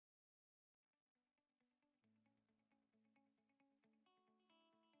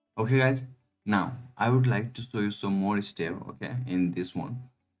Okay guys, now I would like to show you some more step, okay, in this one,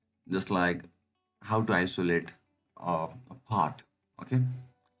 just like how to isolate a part, okay.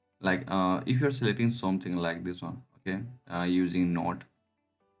 Like if you're selecting something like this one, okay, using node,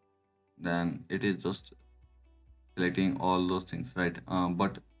 then it is just selecting all those things, right?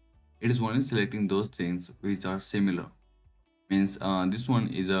 But it is only selecting those things which are similar. Means this one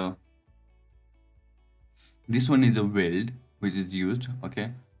is a weld which is used,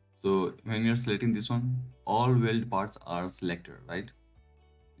 okay. So when you're selecting this one, all weld parts are selected, right?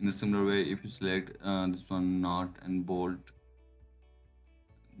 In a similar way, if you select this one nut and bolt,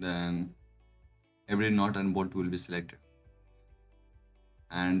 then every nut and bolt will be selected.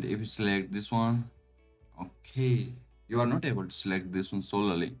 And if you select this one, okay, you are not able to select this one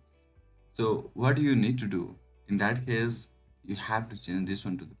solely. So what do you need to do? In that case, you have to change this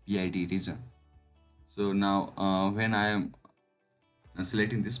one to the PID region. So now when I am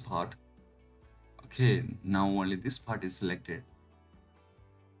selecting this part, okay, now only this part is selected.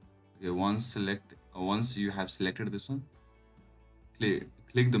 Okay, once you have selected this one, click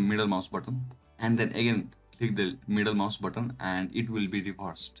the middle mouse button, and then again click the middle mouse button and it will be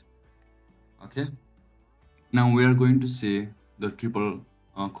reversed. Okay, now we are going to see the triple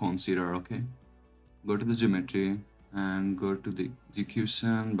consider. Okay, go to the geometry and go to the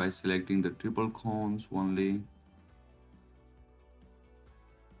execution by selecting the triple cones only.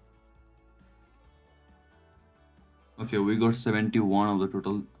 Okay, we got 71 of the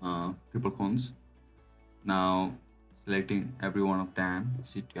total triple cones. Now selecting every one of them,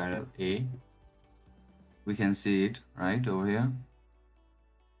 Ctrl A, we can see it right over here.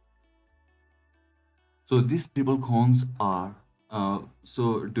 So these triple cones are,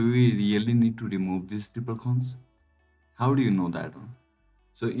 so do we really need to remove these triple cones? How do you know that?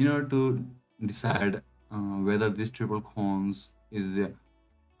 So in order to decide whether this triple cones is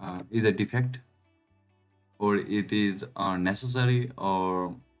a defect, or it is necessary,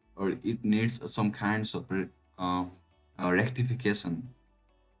 or it needs some kinds of rectification.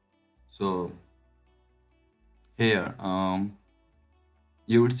 So here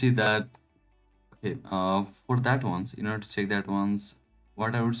you would see that. Okay, for that ones, in order to check that ones,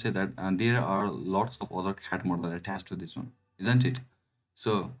 what I would say that there are lots of other CAD model attached to this one, isn't it?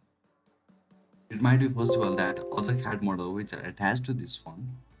 So it might be possible that other CAD model which are attached to this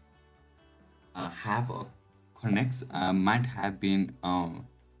one have a might have been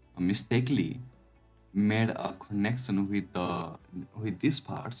mistakenly made a connection with these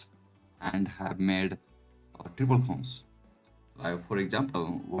parts and have made triple cones. Like for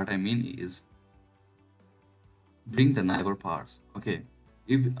example, what I mean is bring the neighbor parts. Okay,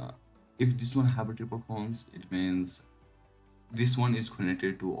 if this one have a triple cones, it means this one is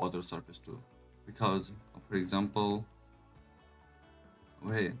connected to other surface too. Because for example,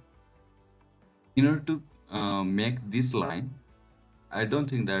 okay, in order to make this line, I don't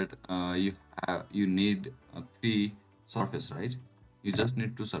think that you need three surface, right? You just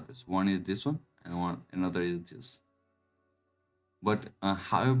need two surface. One is this one and one another is this. But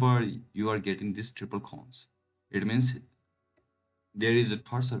however you are getting these triple cones, it means there is a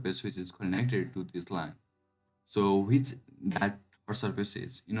third surface which is connected to this line. So which that third surface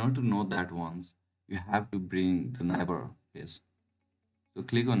is? In order to know that ones, you have to bring the neighbor face. So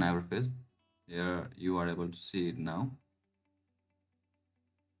click on neighbor face. Here you are able to see it now.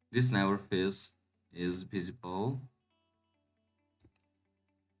 This neighbor face is visible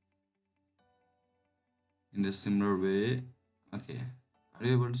in the similar way. Okay, are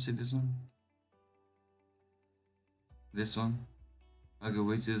you able to see this one? This one, okay,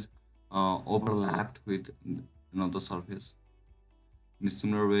 which is overlapped with another surface. In a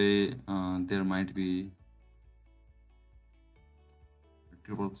similar way, there might be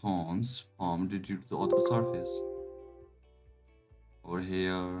triple cones formed due to the other surface over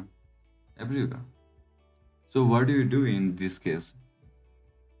here, everywhere. So what do you do in this case?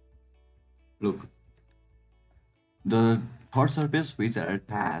 Look, the third surface which are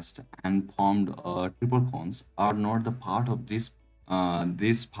attached and formed triple cones are not the part of this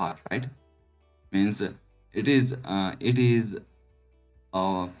part, right? Means it is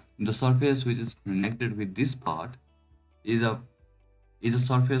the surface which is connected with this part is a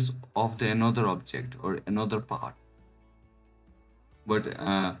surface of the another object or another part, but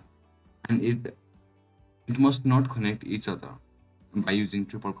and it must not connect each other by using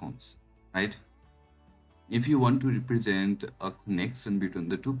triple cones, right? If you want to represent a connection between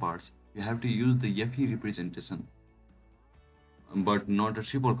the two parts, you have to use the FE representation, but not a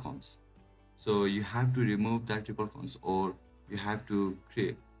triple cons. So you have to remove that triple cons, or you have to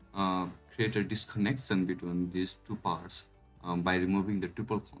create a disconnection between these two parts. by removing the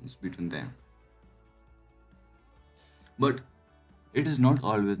triple cones between them. But it is not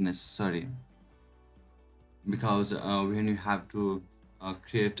always necessary, because when you have to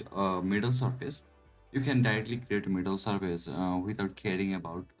create a middle surface, you can directly create a middle surface without caring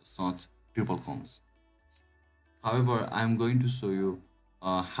about such triple cones. However, I am going to show you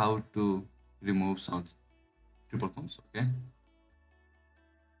how to remove such triple cones. Okay.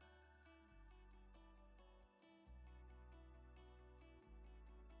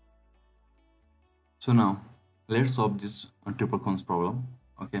 So now let's solve this triple cones problem.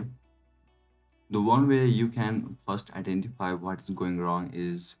 Okay. The one way you can first identify what is going wrong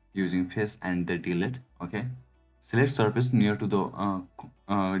is using face and the delete. Okay. Select surface near to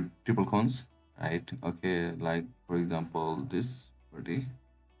the triple cones, right? Okay, like for example, this body.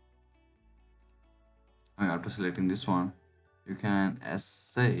 After selecting this one, you can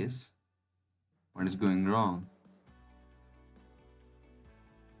assess what is going wrong.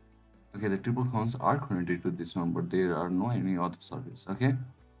 Okay, the triple cones are connected to this one, but there are no any other surface. Okay,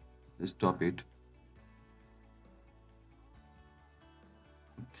 let's stop it.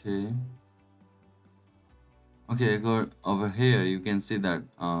 Okay. Okay, go over here. You can see that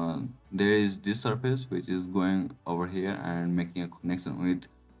there is this surface which is going over here and making a connection with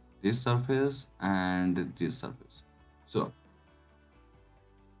this surface and this surface. So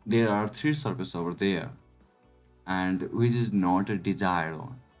there are three surfaces over there, and which is not a desired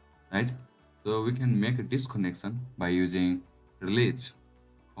one, right? So we can make a disconnection by using release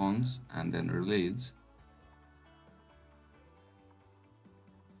cons and then release.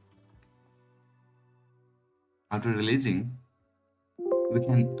 After releasing, we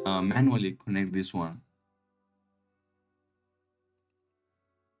can manually connect this one.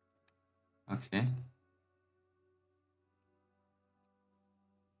 Okay.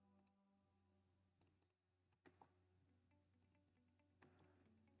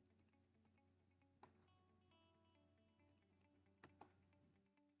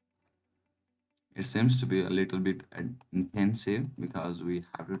 It seems to be a little bit intensive because we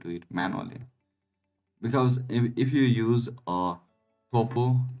have to do it manually. Because if you use a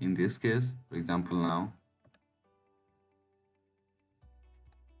topo in this case, for example, now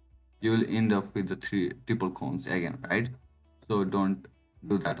you will end up with the three triple cones again, right? So don't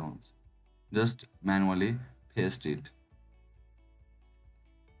do that once. Just manually paste it.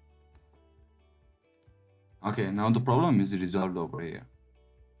 Okay, now the problem is resolved over here.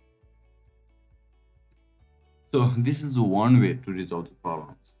 So this is one way to resolve the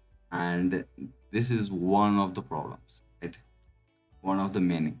problems, and this is one of the problems, right? One of the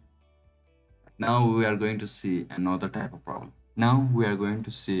many. Now we are going to see another type of problem. Now we are going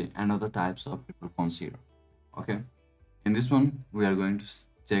to see another types of triple cones here. Okay. In this one, we are going to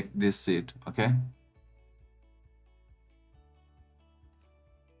check this sheet. Okay.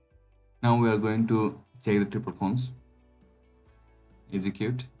 Now we are going to check the triple cones.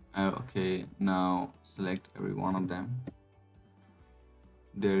 Execute. Okay. Now select every one of them.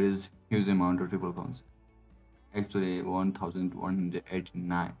 There is huge amount of triple cones. Actually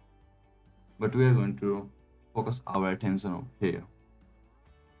 1189. But we are going to focus our attention over here.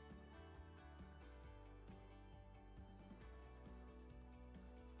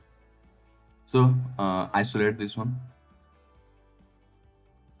 So isolate this one.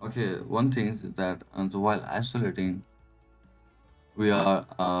 Okay, one thing is that so while isolating, we are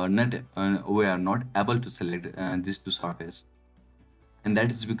not able to select these two surfaces, and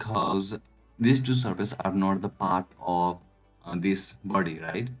that is because these two surfaces are not the part of this body,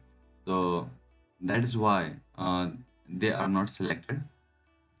 right? So that is why they are not selected,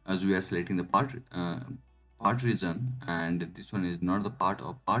 as we are selecting the part region, and this one is not the part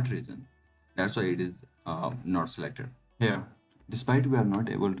of part region. That's why it is not selected here. Despite we are not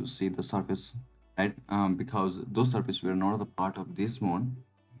able to see the surface, right? Because those surfaces were not the part of this one.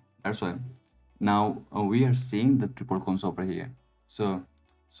 That's why now we are seeing the triple cones over here. So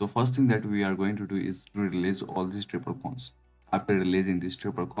first thing that we are going to do is to release all these triple cones. After releasing these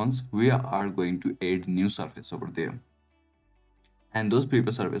triple cones, we are going to add new surface over there, and those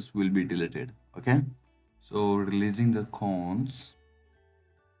previous surface will be deleted. Okay. So releasing the cones.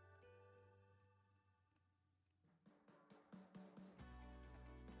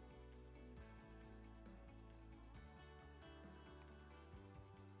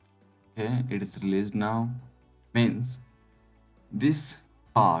 Okay, it is released now. Means this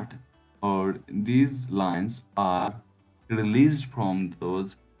part or these lines are released from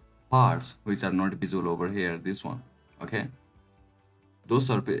those parts which are not visible over here, this one. Okay, those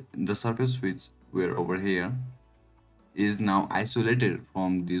surface, the surface which were over here is now isolated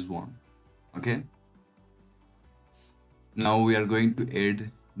from this one. Okay, Now we are going to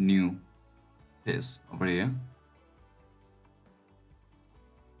add new face over here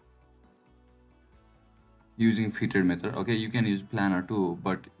using fitted method. Okay, you can use planner too,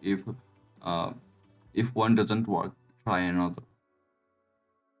 but uh, if one doesn't work, try another.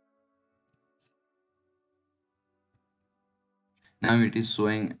 Now it is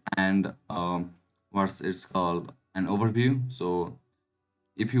showing and what's it's called an overview. So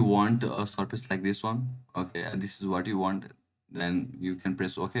if you want a surface like this one, okay, this is what you want, then you can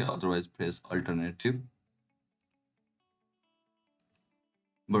press OK, otherwise press alternative.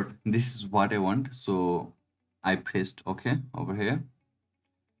 But this is what I want, so I pressed OK over here.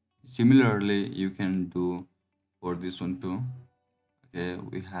 Similarly, you can do for this one too. Okay,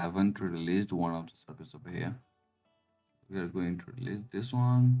 we haven't released one of the surface over here. We are going to release this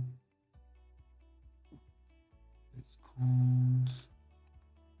one. It's cones.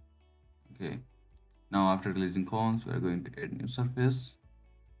 Okay, now after releasing cones, we are going to add new surface.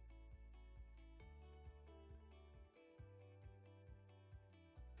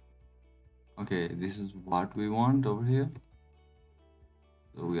 Okay, this is what we want over here.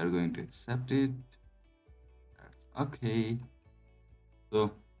 So we are going to accept it. That's okay.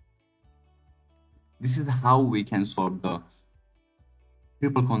 So this is how we can solve the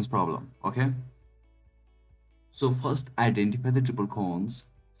triple cones problem. Okay. So first identify the triple cones,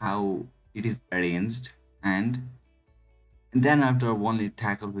 how it is arranged, and then after only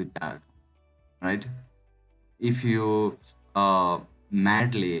tackle with that, right? If you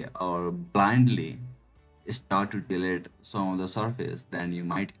madly or blindly start to delete some of the surface, then you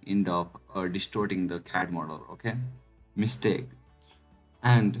might end up distorting the CAD model. Okay, mistake.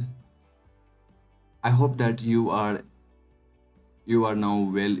 And I hope that you are now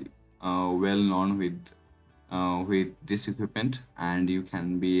well known with this equipment, and you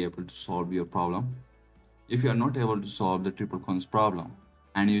can be able to solve your problem. If you are not able to solve the triple cons problem,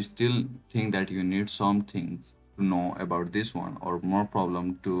 and you still think that you need some things to know about this one or more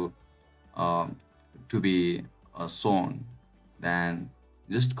problem uh, to be shown, then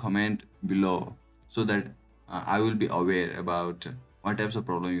just comment below so that I will be aware about what types of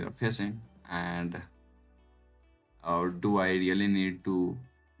problem you are facing, and or do I really need to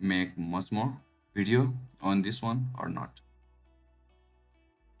make much more video on this one or not.